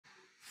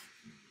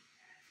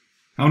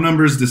How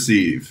numbers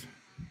deceive.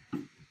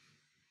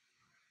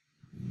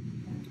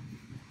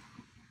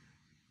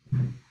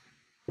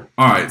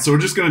 All right, so we're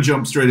just going to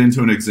jump straight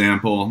into an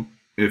example.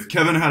 If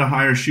Kevin had a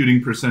higher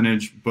shooting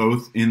percentage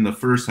both in the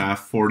first half,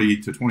 40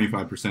 to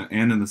 25%,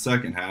 and in the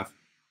second half,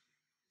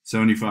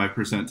 75%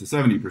 to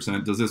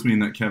 70%, does this mean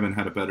that Kevin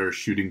had a better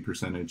shooting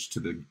percentage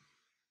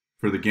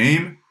for the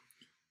game?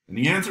 And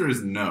the answer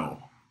is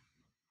no.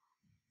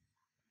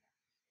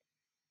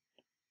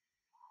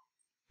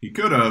 He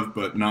could have,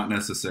 but not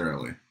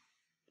necessarily.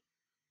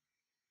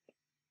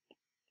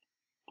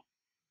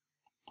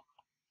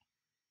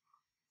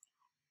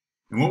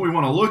 And what we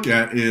want to look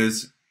at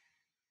is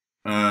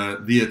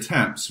the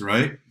attempts,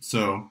 right?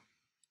 So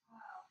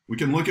we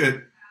can look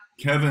at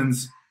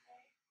Kevin's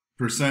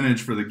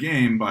percentage for the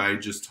game by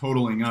just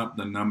totaling up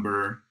the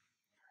number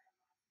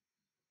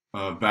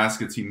of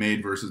baskets he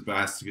made versus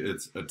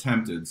baskets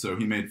attempted. So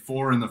he made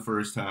 4 in the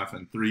first half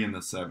and 3 in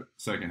the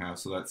second half.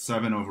 So that's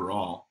 7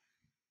 overall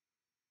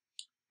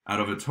out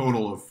of a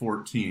total of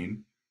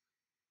 14.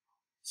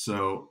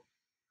 So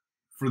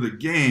for the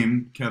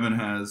game, Kevin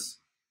has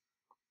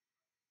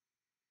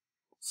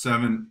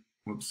 7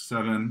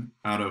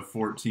 out of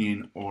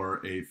 14, or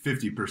a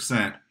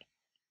 50%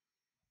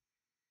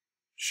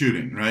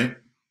 shooting, right?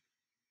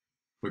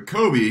 But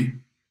Kobe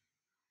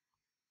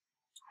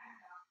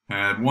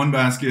had 1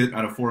 basket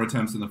out of 4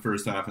 attempts in the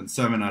first half and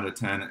 7 out of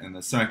 10 in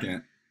the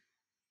second.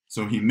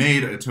 So he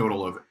made a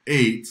total of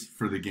 8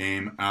 for the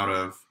game out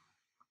of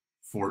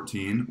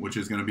 14, which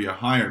is going to be a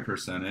higher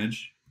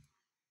percentage.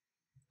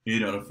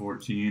 8 out of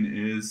 14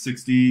 is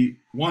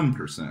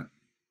 61%.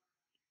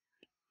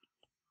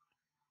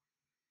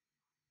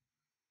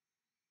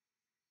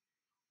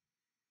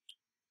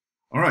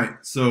 All right,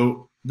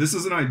 so this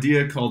is an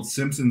idea called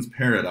Simpson's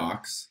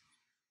paradox.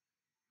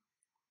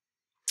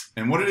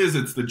 And what it is,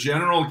 it's the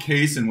general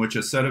case in which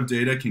a set of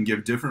data can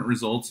give different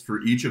results for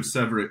each of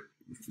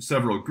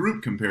several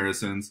group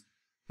comparisons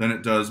than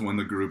it does when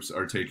the groups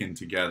are taken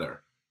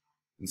together.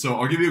 And so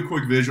I'll give you a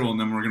quick visual, and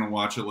then we're going to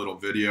watch a little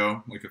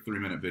video, like a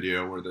 3-minute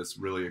video, where this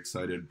really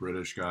excited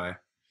British guy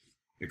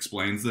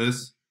explains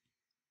this.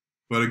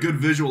 But a good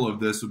visual of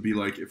this would be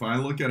like if I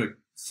look at a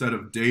set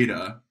of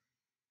data.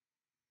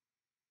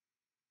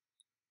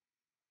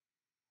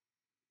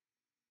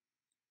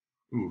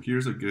 Ooh,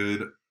 here's a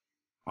good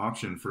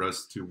option for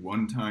us to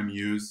one-time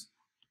use.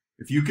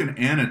 If you can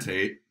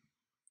annotate.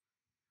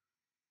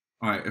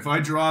 All right, if I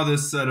draw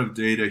this set of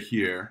data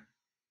here,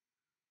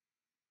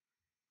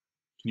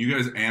 can you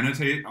guys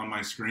annotate on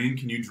my screen?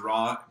 Can you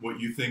draw what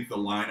you think the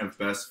line of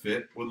best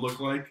fit would look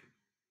like?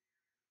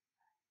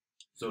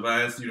 So if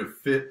I asked you to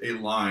fit a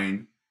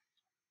line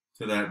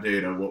to that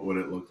data, what would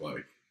it look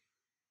like?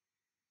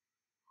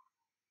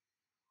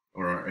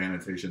 Or are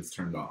annotations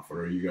turned off?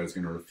 Or are you guys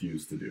going to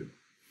refuse to do it?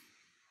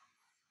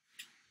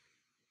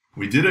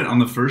 We did it on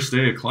the first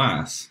day of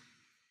class.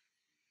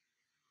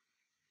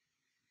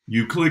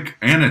 You click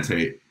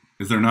annotate.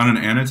 Is there not an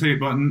annotate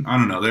button? I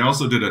don't know. They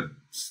also did a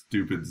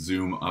stupid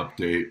Zoom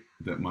update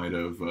that might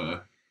have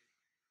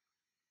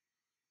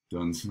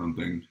done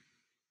something.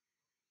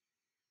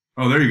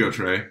 Oh, there you go,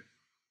 Trey.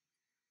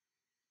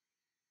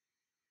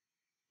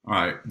 All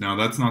right, now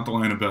that's not the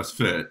line of best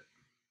fit.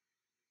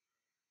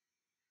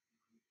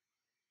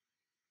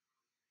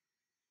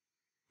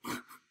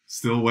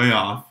 Still way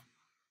off.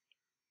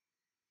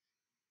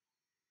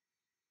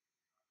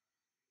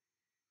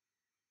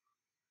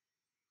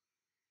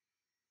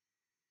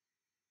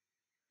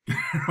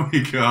 There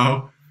we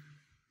go.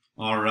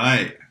 All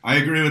right. I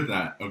agree with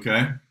that.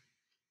 Okay.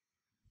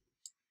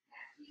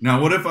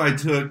 Now, what if I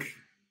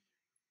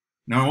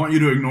now I want you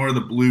to ignore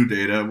the blue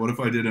data. What if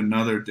I did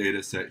another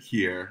data set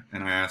here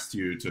and I asked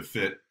you to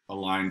fit a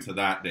line to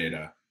that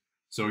data?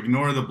 So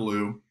ignore the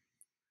blue.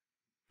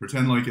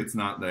 Pretend like it's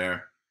not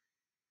there.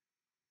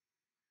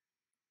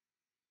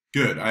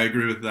 Good. I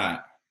agree with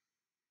that.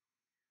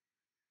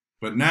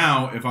 But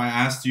now, if I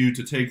asked you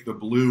to take the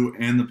blue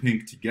and the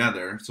pink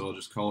together, so I'll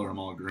just color them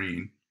all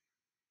green,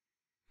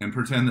 and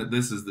pretend that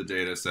this is the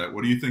data set,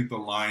 what do you think the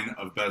line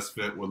of best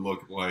fit would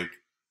look like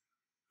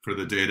for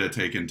the data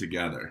taken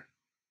together?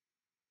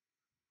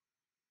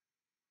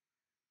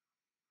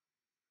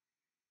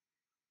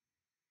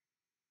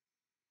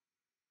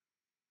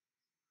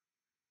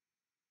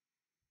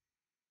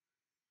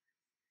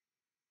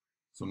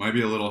 So it might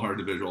be a little hard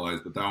to visualize,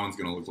 but that one's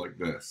going to look like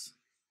this.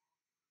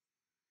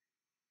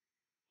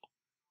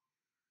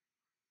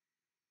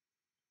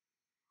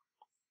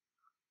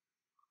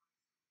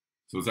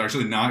 So it's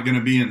actually not going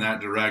to be in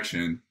that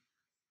direction.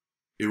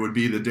 It would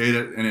be the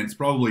data, and it's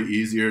probably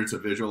easier to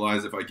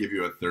visualize if I give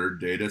you a third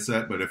data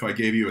set, but if I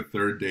gave you a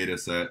third data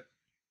set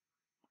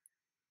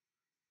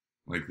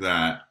like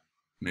that,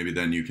 maybe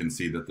then you can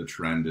see that the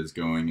trend is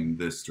going in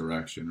this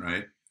direction,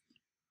 right?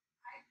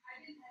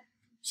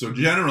 So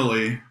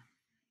generally,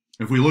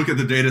 if we look at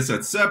the data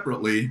sets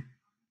separately,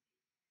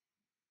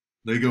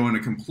 they go in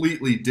a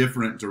completely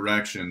different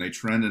direction. They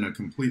trend in a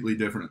completely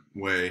different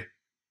way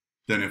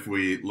than if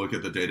we look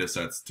at the data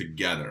sets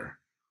together.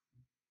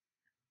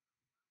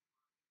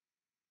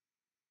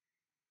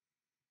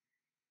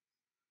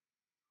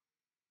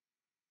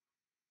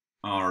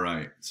 All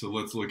right, so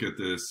let's look at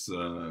this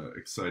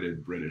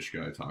excited British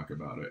guy talk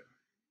about it.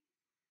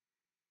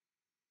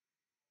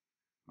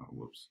 Oh,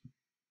 whoops.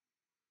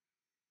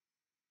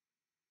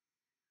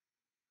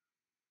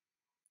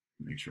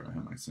 Make sure I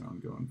have my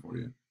sound going for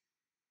you.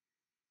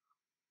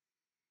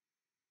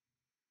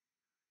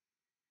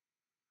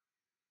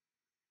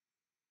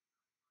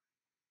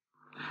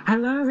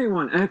 Hello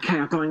everyone. Okay,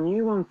 I've got a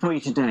new one for you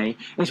today.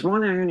 It's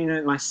one I only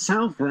learned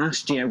myself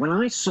last year. When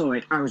I saw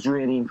it, I was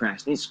really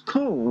impressed. It's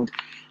called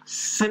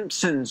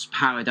Simpsons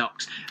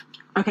Paradox.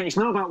 Okay, it's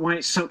not about why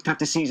it sucked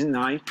after season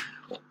 9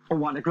 or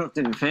why the glove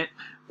didn't fit.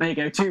 There you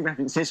go, 2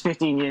 references,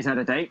 15 years out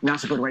of date.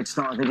 That's a good way to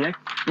start a video.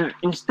 No,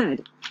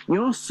 instead,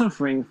 you're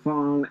suffering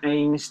from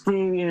a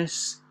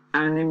mysterious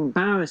and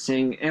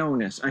embarrassing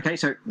illness. Okay,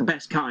 so the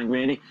best kind,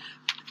 really.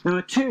 There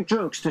are 2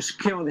 drugs to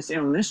cure this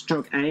illness,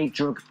 drug A,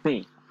 drug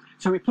B.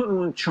 So we put them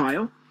on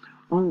trial.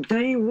 On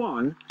day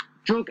 1,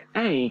 drug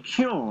A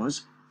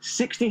cures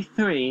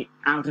 63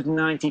 out of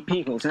 90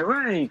 people. So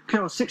it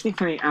cures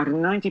 63 out of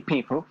 90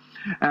 people,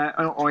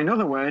 or in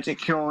other words, it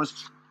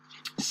cures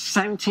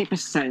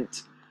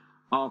 70%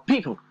 of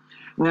people.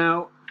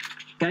 Now,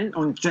 again,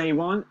 on day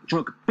 1,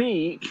 drug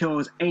B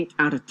cures 8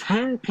 out of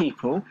 10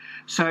 people,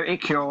 so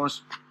it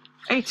cures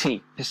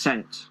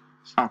 80%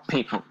 of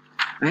people.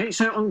 Okay,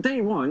 so on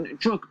day 1,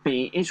 drug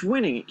B is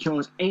winning. It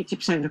cures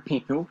 80% of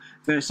people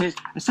versus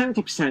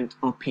 70%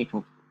 of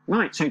people.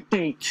 Right, so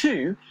day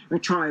 2, we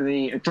try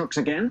the drugs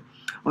again.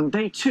 On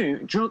day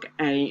 2, drug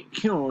A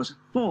cures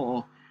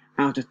 4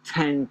 out of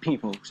 10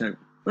 people. So,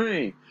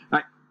 right,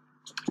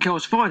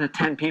 cures 4 out of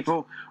 10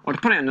 people, or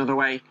to put it another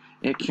way,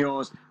 it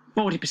cures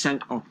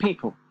 40% of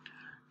people.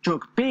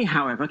 Drug B,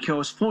 however,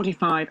 cures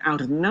 45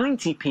 out of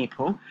 90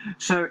 people,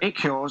 so it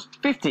cures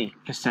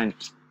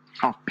 50%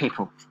 of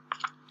people.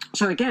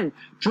 So again,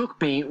 drug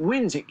B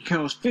wins. It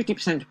cures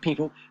 50% of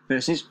people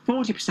versus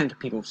 40% of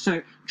people.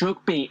 So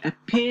drug B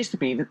appears to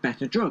be the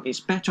better drug. It's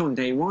better on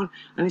day 1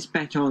 and it's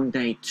better on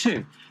day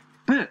 2.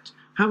 But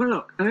have a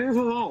look.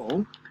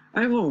 Overall,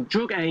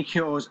 drug A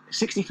cures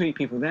 63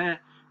 people there,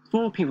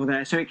 4 people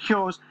there. So it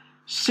cures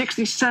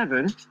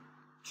 67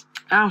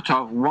 out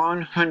of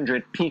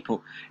 100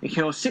 people. It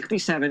cures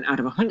 67 out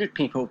of 100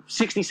 people,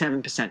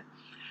 67%.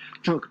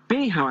 Drug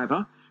B,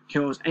 however,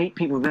 cures 8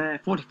 people there,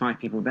 45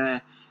 people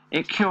there.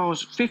 It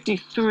cures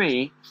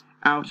 53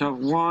 out of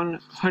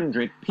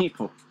 100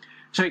 people.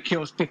 So it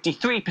cures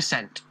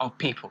 53% of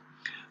people.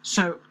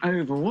 So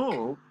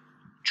overall,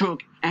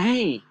 drug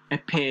A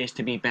appears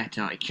to be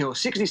better. It cures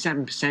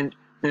 67%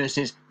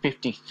 versus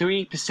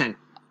 53%.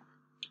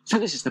 So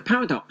this is the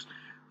paradox.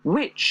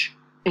 Which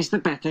is the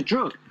better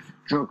drug?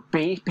 Drug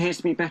B appears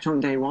to be better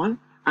on day 1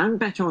 and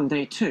better on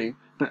day 2,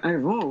 but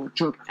overall,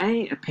 drug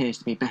A appears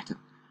to be better.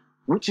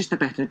 Which is the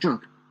better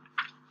drug?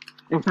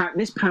 In fact,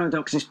 this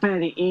paradox is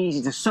fairly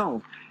easy to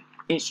solve.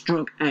 It's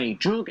drug A.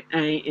 Drug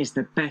A is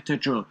the better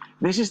drug.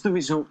 This is the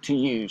result to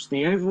use.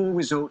 The overall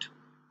result,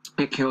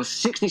 it cures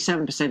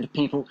 67% of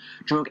people.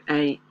 Drug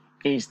A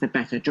is the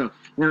better drug.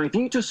 Now, if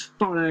you just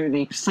follow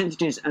the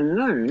percentages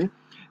alone,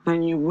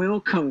 then you will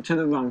come to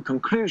the wrong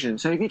conclusion.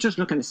 So if you just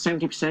look at the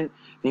 70%,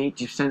 the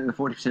 80%, the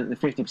 40%, and the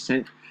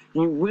 50%,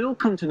 you will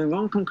come to the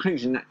wrong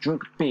conclusion that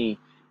drug B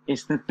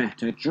is the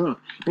better drug.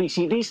 But you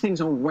see, these things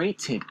are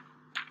weighted.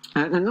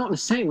 They're not the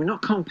same. We're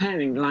not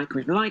comparing like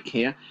with like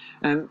here.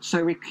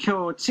 So we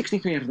cured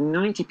 63 out of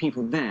 90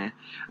 people there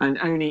and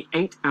only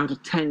 8 out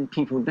of 10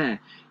 people there.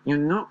 You're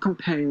not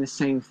comparing the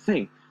same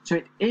thing. So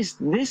it is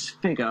this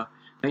figure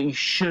that you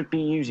should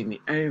be using, the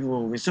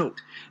overall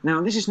result.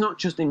 Now, this is not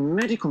just in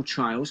medical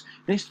trials.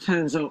 This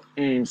turns up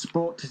in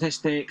sport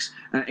statistics,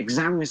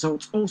 exam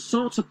results, all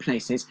sorts of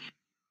places.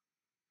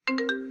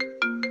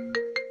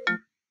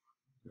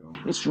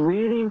 It's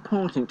really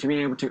important to be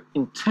able to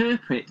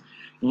interpret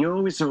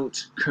your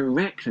results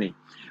correctly.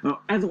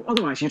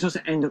 Otherwise, you just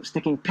end up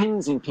sticking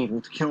pins in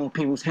people to cure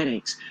people's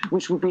headaches,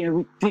 which would be a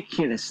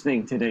ridiculous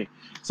thing to do.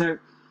 So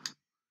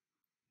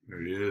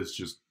there he is,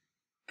 just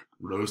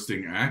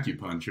roasting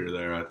acupuncture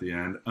there at the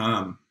end.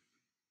 All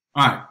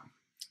right.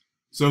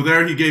 So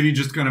there he gave you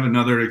just kind of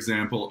another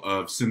example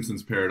of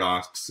Simpson's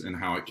paradox and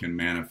how it can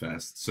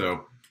manifest.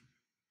 So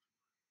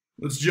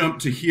let's jump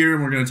to here,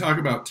 and we're going to talk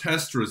about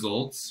test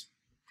results.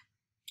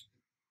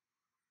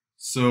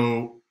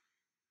 So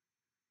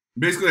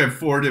basically, I have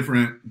 4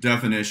 different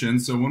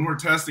definitions. So when we're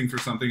testing for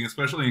something,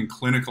 especially in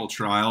clinical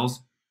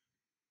trials,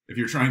 if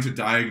you're trying to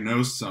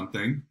diagnose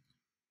something,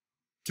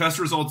 test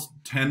results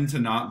tend to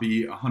not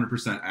be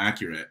 100%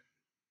 accurate.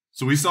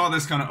 So we saw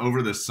this kind of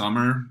over the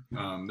summer.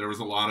 There was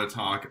a lot of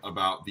talk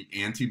about the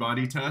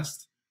antibody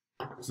test.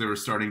 So they were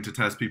starting to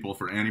test people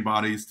for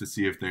antibodies to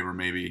see if they were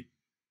maybe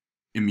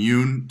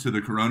immune to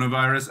the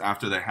coronavirus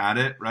after they had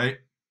it, right?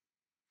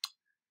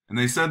 And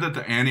they said that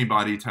the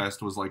antibody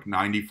test was like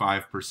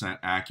 95%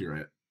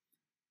 accurate.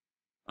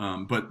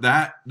 But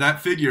that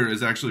figure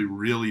is actually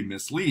really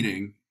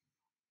misleading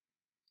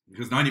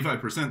because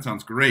 95%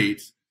 sounds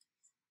great.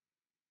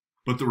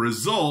 But the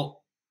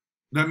result,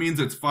 that means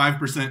it's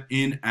 5%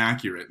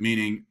 inaccurate,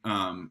 meaning,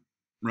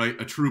 right,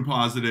 a true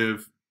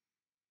positive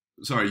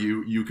sorry,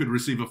 you could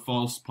receive a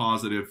false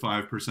positive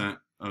 5%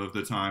 of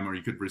the time, or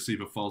you could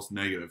receive a false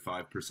negative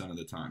 5% of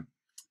the time.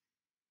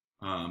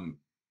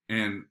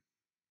 And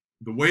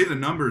the way the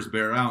numbers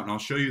bear out, and I'll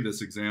show you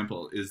this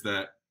example, is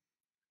that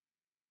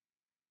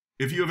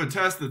if you have a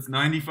test that's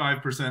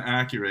 95%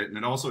 accurate, and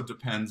it also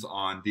depends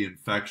on the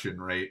infection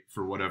rate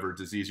for whatever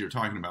disease you're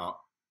talking about.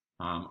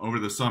 Over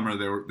the summer,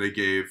 they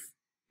gave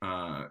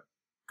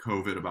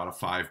COVID about a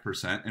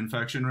 5%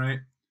 infection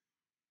rate.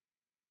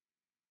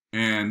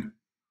 And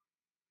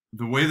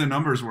the way the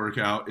numbers work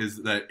out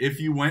is that if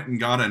you went and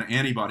got an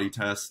antibody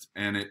test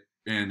and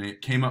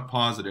it came up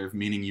positive,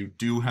 meaning you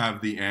do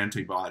have the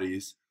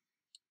antibodies,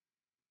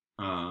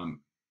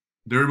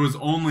 there was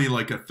only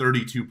like a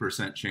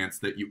 32% chance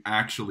that you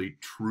actually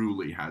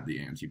truly had the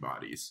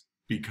antibodies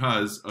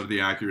because of the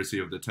accuracy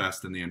of the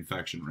test and the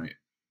infection rate.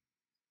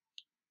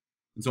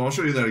 And so I'll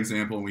show you that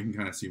example and we can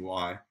kind of see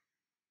why.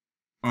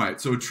 All right,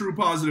 so a true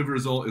positive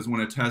result is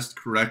when a test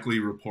correctly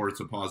reports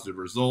a positive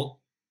result.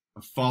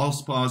 A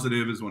false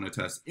positive is when a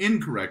test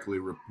incorrectly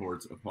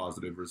reports a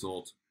positive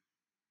result.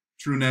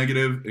 True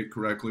negative, it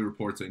correctly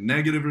reports a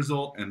negative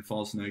result, and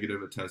false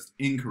negative, a test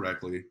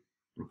incorrectly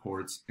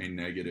reports a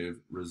negative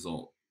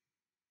result.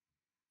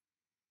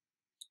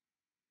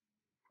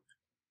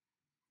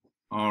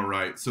 All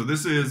right, so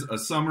this is a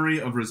summary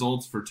of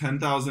results for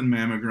 10,000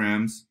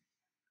 mammograms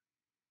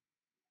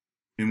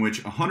in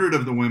which 100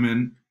 of the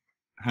women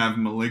have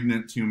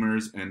malignant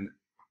tumors and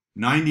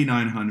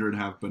 9,900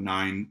 have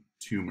benign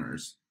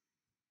tumors.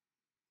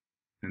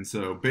 And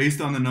so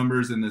based on the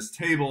numbers in this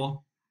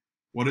table,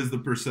 what is the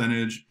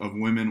percentage of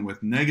women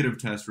with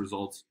negative test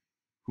results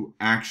who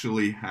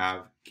actually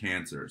have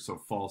cancer? So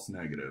false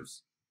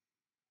negatives.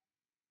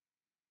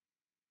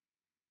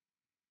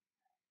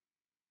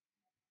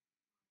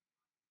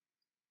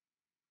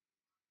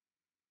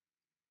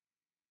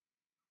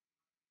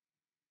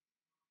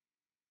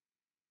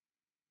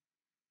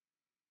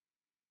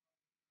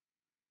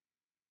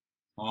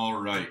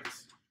 All right.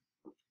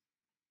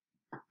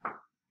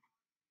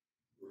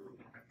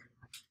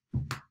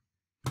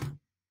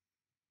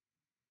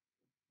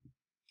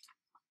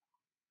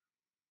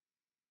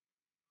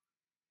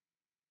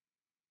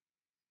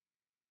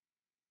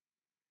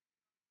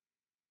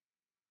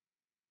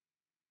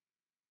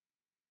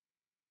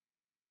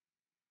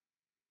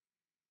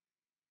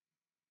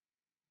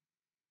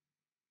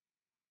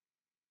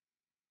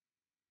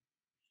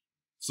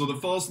 So the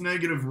false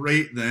negative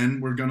rate, then,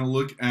 we're going to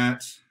look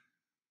at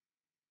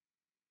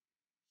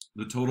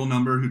the total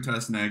number who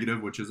test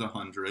negative, which is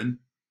 100.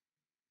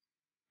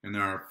 And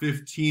there are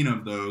 15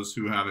 of those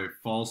who have a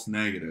false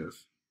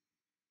negative.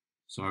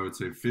 So I would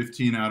say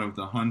 15 out of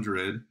the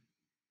 100,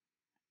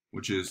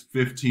 which is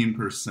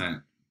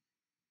 15%.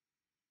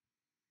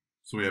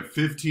 So we have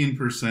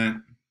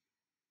 15%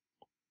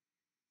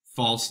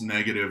 false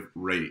negative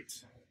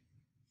rate,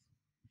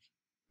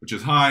 which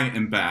is high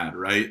and bad,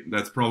 right?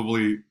 That's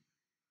probably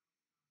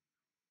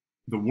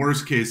the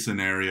worst case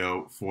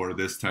scenario for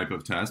this type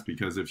of test,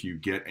 because if you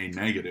get a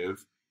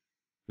negative,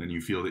 then you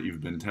feel that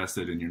you've been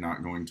tested and you're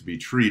not going to be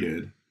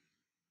treated.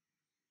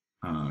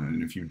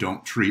 And if you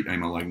don't treat a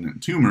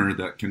malignant tumor,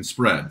 that can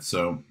spread.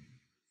 So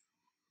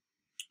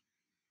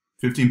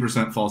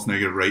 15% false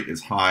negative rate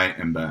is high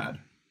and bad.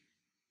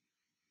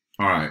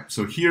 All right,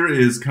 so here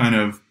is kind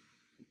of,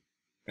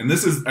 and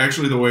this is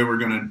actually the way we're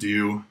going to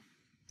do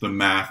the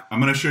math.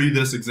 I'm going to show you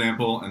this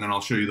example, and then I'll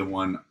show you the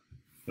one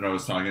that I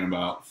was talking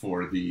about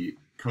for the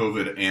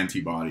COVID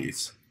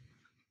antibodies.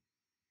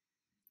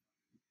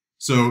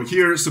 So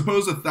here,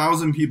 suppose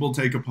 1,000 people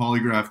take a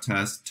polygraph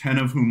test, 10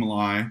 of whom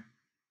lie,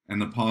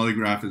 and the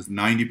polygraph is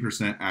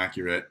 90%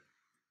 accurate.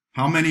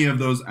 How many of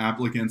those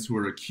applicants who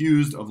are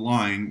accused of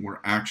lying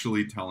were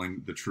actually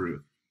telling the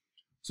truth?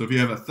 So if you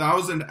have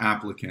 1,000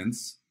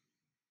 applicants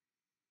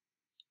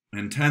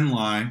and 10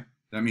 lie,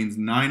 that means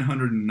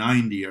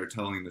 990 are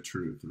telling the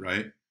truth,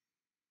 right?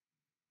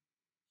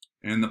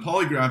 And the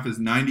polygraph is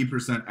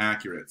 90%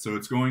 accurate, so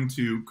it's going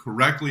to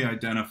correctly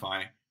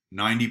identify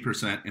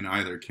 90% in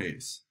either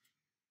case.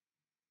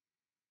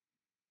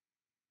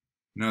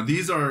 Now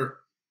these are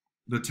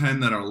the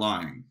 10 that are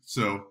lying.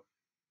 So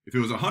if it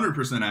was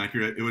 100%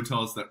 accurate, it would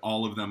tell us that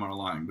all of them are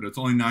lying, but it's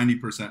only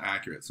 90%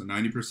 accurate. So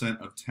 90%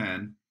 of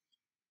 10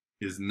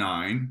 is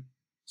 9.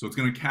 So it's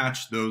going to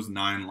catch those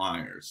 9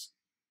 liars.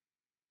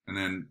 And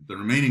then the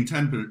remaining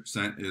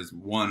 10% is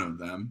one of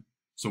them.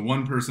 So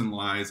one person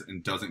lies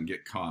and doesn't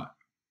get caught.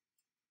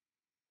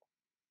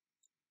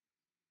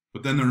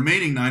 But then the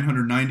remaining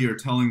 990 are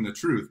telling the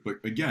truth. But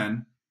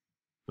again,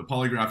 the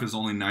polygraph is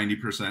only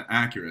 90%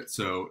 accurate.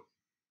 So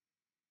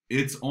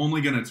it's only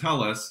going to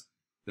tell us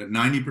that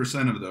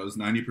 90% of those,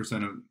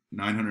 90% of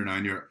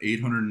 990 or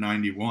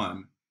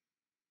 891,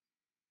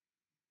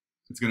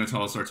 it's going to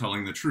tell us are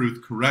telling the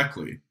truth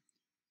correctly.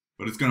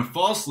 But it's going to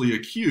falsely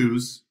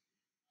accuse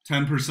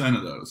 10%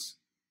 of those.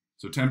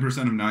 So 10%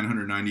 of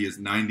 990 is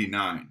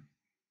 99.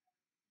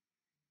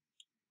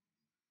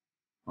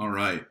 All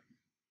right.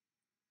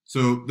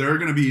 So there are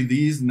going to be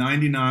these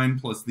 99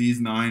 plus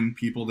these 9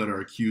 people that are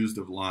accused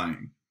of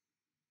lying.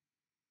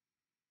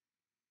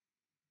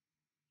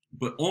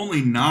 but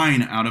only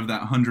 9 out of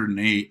that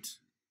 108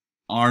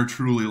 are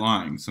truly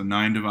lying. So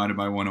 9 divided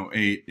by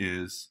 108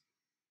 is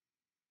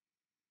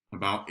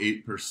about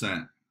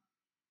 8%.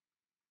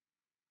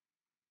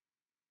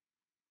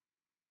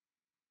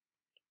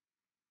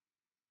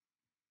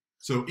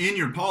 So in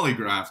your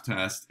polygraph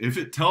test, if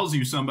it tells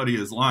you somebody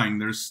is lying,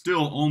 there's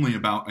still only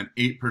about an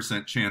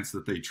 8% chance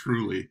that they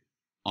truly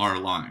are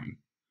lying,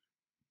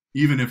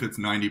 even if it's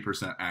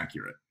 90%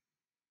 accurate.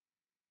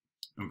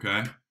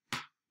 Okay?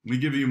 Let me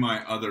give you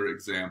my other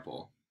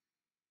example.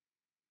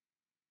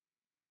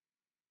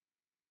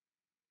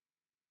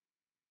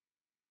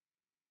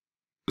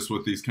 Just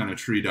with these kind of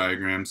tree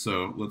diagrams.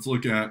 So let's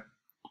look at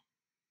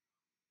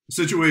the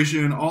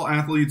situation. All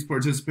athletes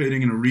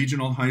participating in a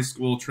regional high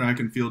school track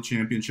and field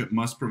championship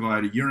must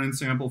provide a urine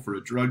sample for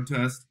a drug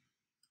test.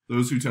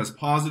 Those who test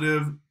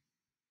positive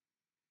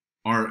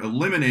are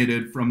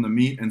eliminated from the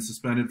meet and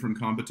suspended from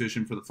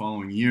competition for the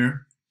following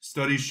year.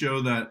 Studies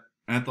show that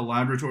at the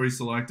laboratory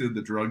selected,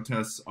 the drug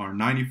tests are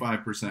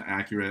 95%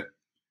 accurate,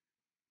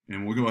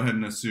 and we'll go ahead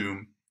and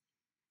assume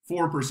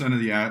 4% of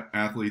the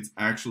athletes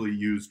actually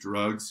use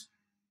drugs.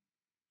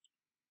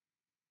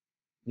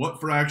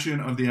 What fraction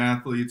of the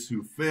athletes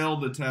who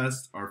failed the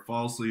test are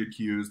falsely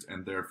accused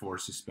and therefore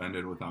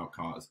suspended without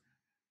cause?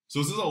 So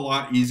this is a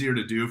lot easier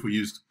to do if we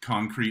use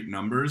concrete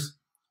numbers.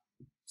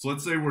 So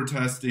let's say we're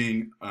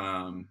testing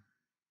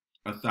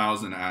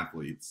 1,000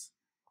 athletes.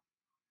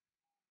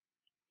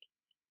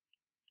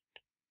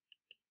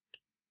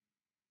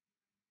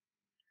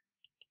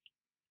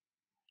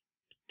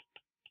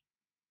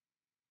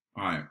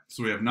 All right,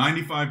 so we have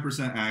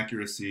 95%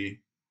 accuracy,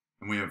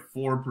 and we have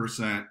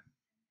 4%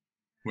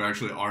 who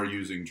actually are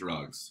using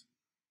drugs.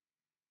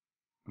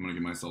 I'm going to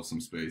give myself some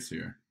space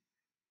here.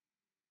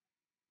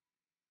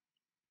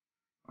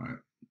 All right,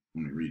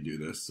 let me redo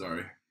this,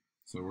 sorry.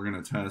 So we're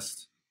going to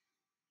test,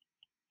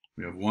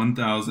 we have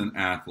 1,000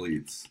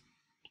 athletes.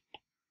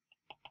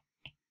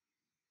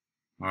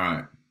 All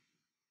right,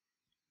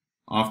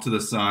 off to the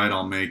side,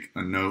 I'll make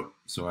a note.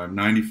 So I have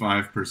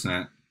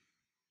 95%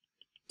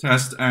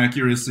 test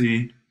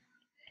accuracy,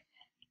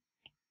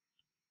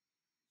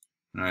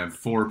 and I have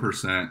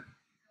 4%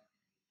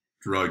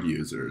 drug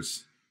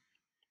users.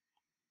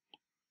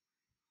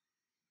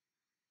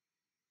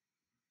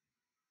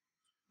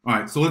 All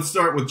right, so let's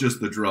start with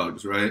just the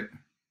drugs, right?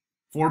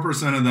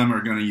 4% of them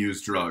are going to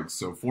use drugs.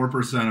 So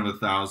 4% of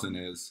 1,000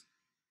 is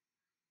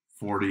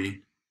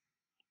 40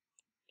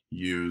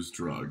 use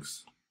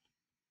drugs.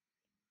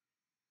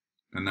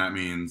 And that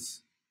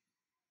means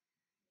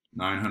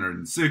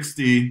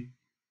 960,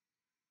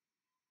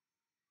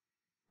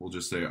 we'll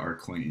just say are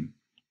clean,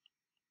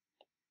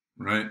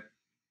 right?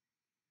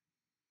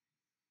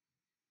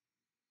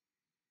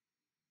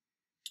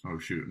 Oh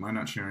shoot, am I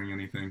not sharing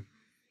anything?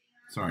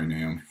 Sorry,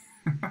 Naomi.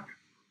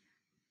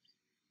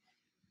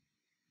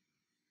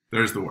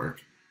 There's the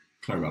work.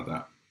 Sorry about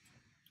that.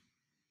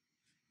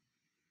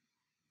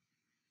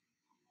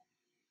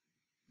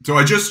 So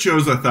I just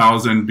chose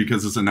 1,000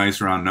 because it's a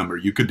nice round number.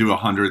 You could do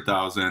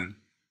 100,000.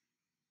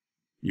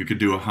 You could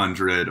do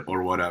 100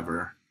 or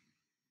whatever.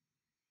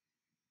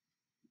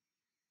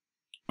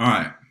 All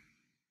right.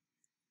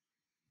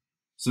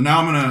 So now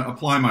I'm going to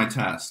apply my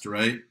test,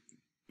 right?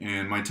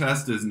 And my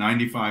test is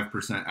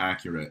 95%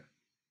 accurate.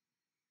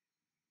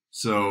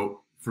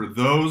 So for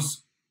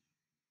those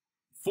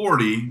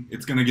 40,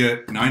 it's going to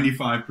get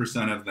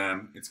 95% of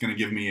them. It's going to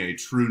give me a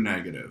true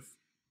negative.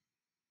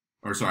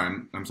 Or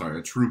sorry, I'm sorry,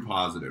 a true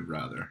positive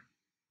rather.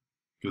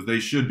 Because they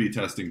should be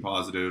testing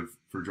positive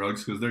for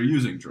drugs because they're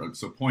using drugs.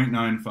 So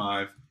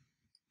 0.95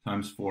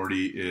 times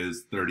 40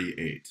 is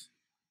 38.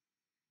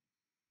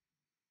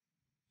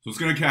 So it's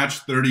going to catch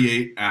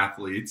 38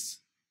 athletes.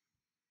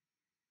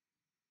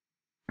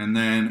 And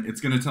then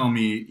it's going to tell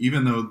me,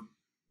 even though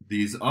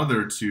these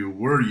other two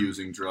were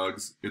using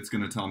drugs, it's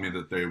going to tell me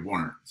that they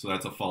weren't. So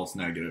that's a false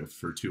negative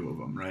for 2 of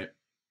them, right?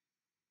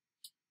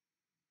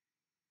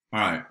 All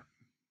right.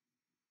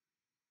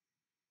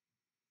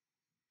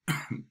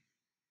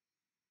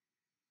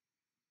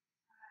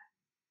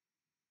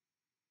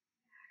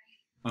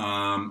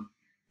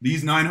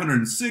 These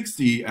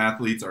 960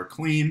 athletes are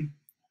clean,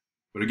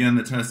 but again,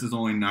 the test is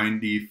only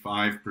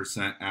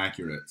 95%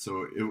 accurate.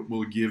 So it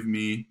will give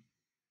me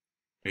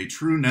a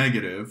true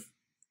negative,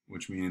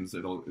 which means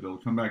it'll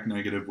come back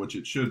negative, which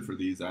it should for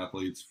these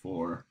athletes,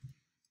 for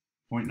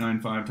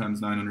 0.95 times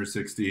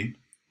 960,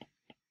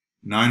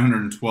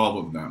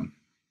 912 of them.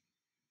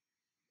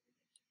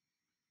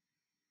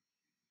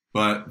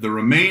 But the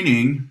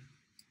remaining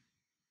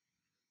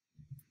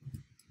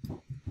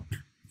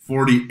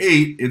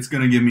 48, it's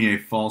going to give me a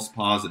false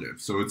positive.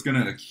 So it's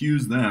going to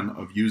accuse them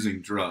of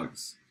using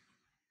drugs.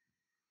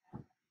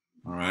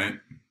 All right.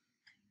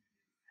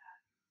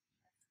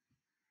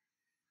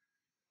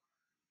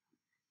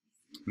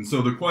 And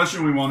so the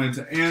question we wanted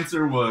to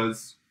answer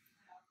was,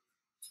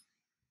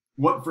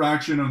 what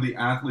fraction of the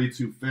athletes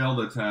who fail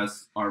the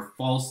test are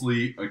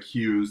falsely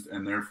accused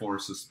and therefore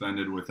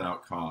suspended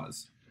without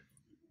cause?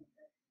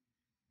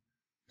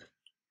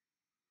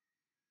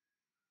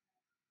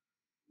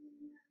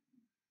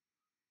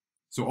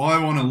 So all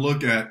I want to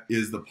look at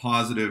is the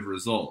positive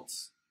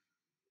results.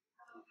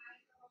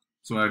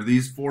 So I have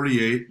these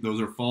 48,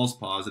 those are false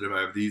positive.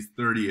 I have these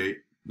 38,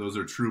 those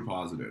are true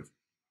positive.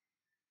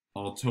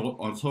 I'll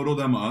total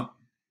them up.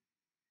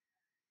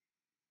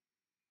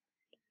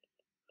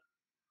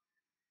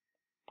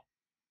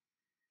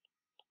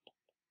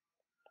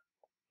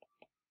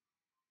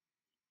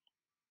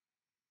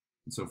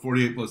 So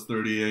 48 plus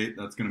 38,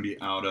 that's going to be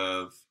out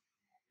of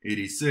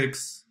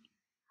 86.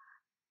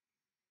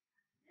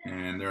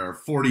 And there are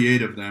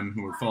 48 of them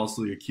who were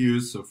falsely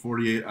accused. So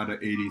 48 out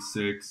of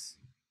 86.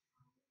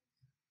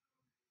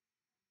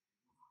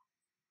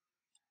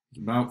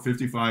 About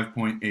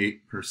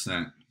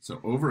 55.8%. So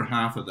over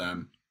half of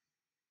them,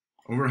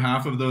 over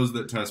half of those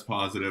that test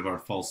positive are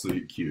falsely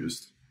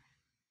accused.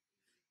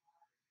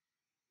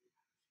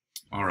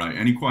 All right,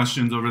 any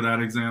questions over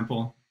that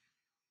example?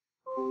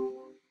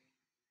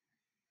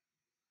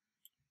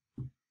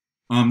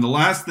 The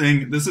last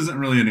thing, this isn't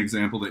really an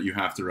example that you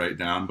have to write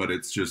down, but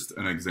it's just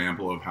an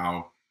example of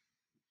how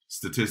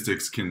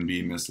statistics can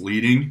be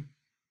misleading.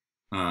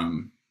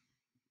 And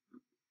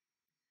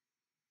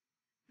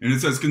it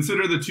says,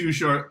 consider the two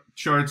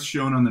charts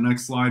shown on the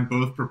next slide.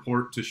 Both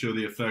purport to show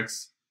the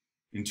effects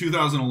in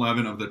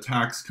 2011 of the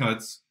tax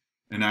cuts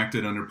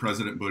enacted under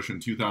President Bush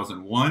in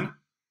 2001.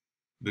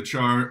 The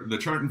chart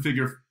in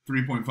figure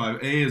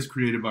 3.5a is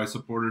created by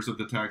supporters of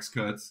the tax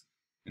cuts,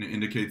 and it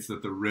indicates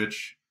that the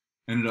rich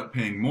ended up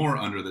paying more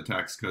under the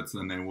tax cuts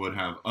than they would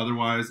have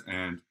otherwise.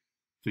 And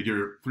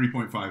figure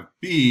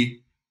 3.5b,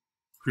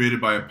 created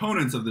by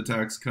opponents of the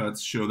tax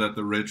cuts, show that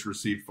the rich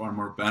received far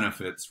more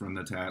benefits from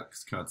the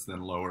tax cuts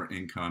than lower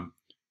income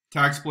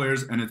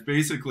taxpayers. And it's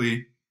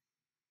basically,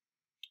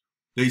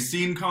 they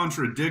seem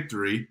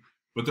contradictory,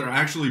 but they're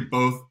actually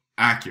both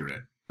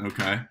accurate,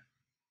 okay?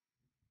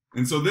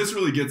 And so this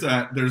really gets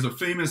at, there's a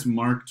famous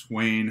Mark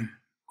Twain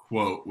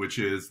quote, which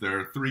is, there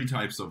are three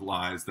types of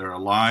lies. There are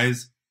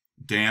lies,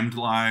 damned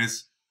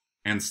lies,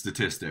 and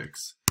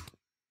statistics.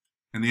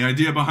 And the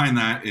idea behind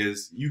that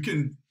is you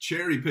can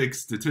cherry pick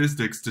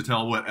statistics to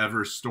tell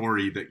whatever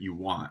story that you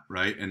want,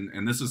 right?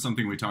 And this is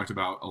something we talked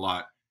about a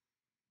lot,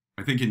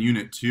 I think in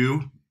Unit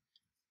 2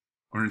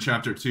 or in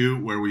Chapter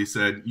 2, where we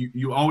said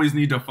you always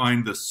need to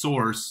find the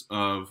source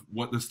of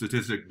what the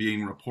statistic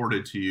being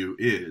reported to you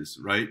is,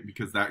 right?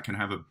 Because that can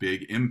have a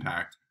big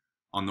impact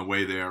on the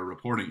way they are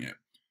reporting it.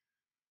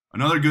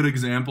 Another good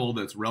example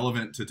that's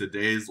relevant to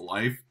today's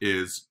life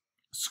is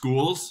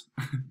schools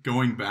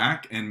going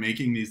back and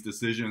making these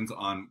decisions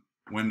on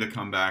when to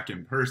come back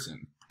in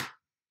person.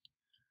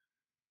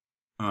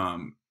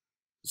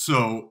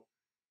 So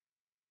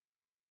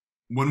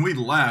when we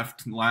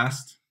left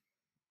last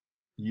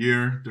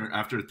year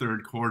after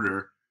third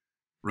quarter,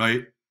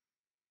 right,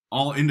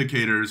 all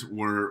indicators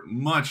were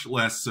much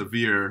less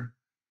severe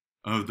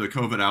of the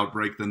COVID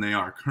outbreak than they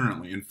are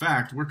currently. In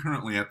fact, we're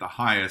currently at the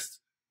highest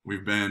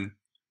we've been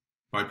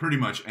by pretty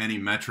much any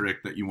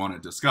metric that you want to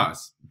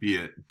discuss, be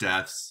it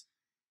deaths,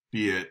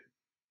 be it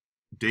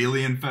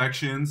daily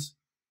infections,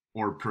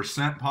 or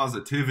percent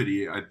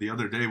positivity. The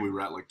other day we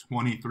were at like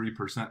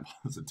 23%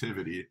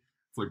 positivity.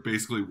 It's like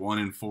basically 1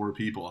 in 4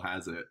 people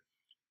has it.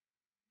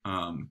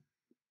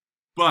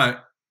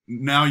 But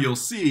now you'll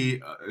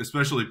see,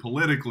 especially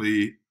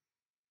politically,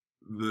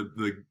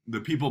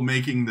 the people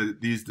making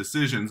these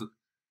decisions,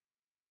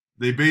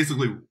 they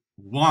basically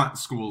want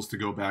schools to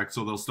go back,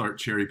 so they'll start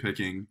cherry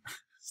picking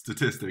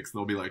statistics.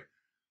 They'll be like,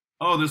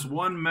 oh, this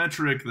one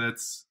metric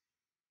that's,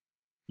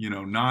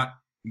 not,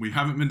 we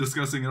haven't been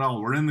discussing at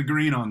all. We're in the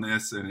green on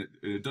this, and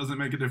it doesn't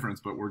make a difference,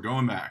 but we're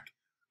going back.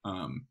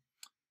 And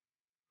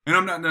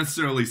I'm not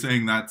necessarily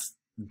saying that's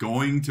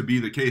going to be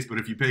the case, but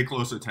if you pay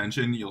close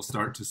attention, you'll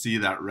start to see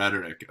that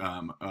rhetoric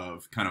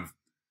of kind of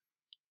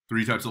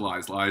three types of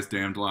lies: lies,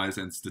 damned lies,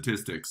 and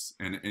statistics.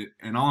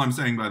 And all I'm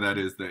saying by that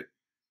is that,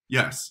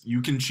 yes,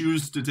 you can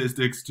choose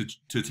statistics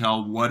to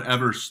tell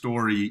whatever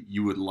story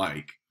you would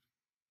like.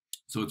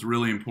 So it's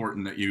really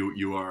important that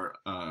you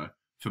are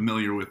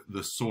familiar with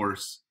the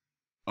source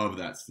of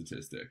that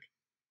statistic.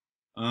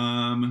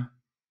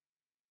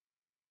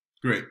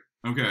 Great.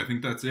 Okay, I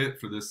think that's it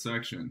for this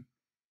section.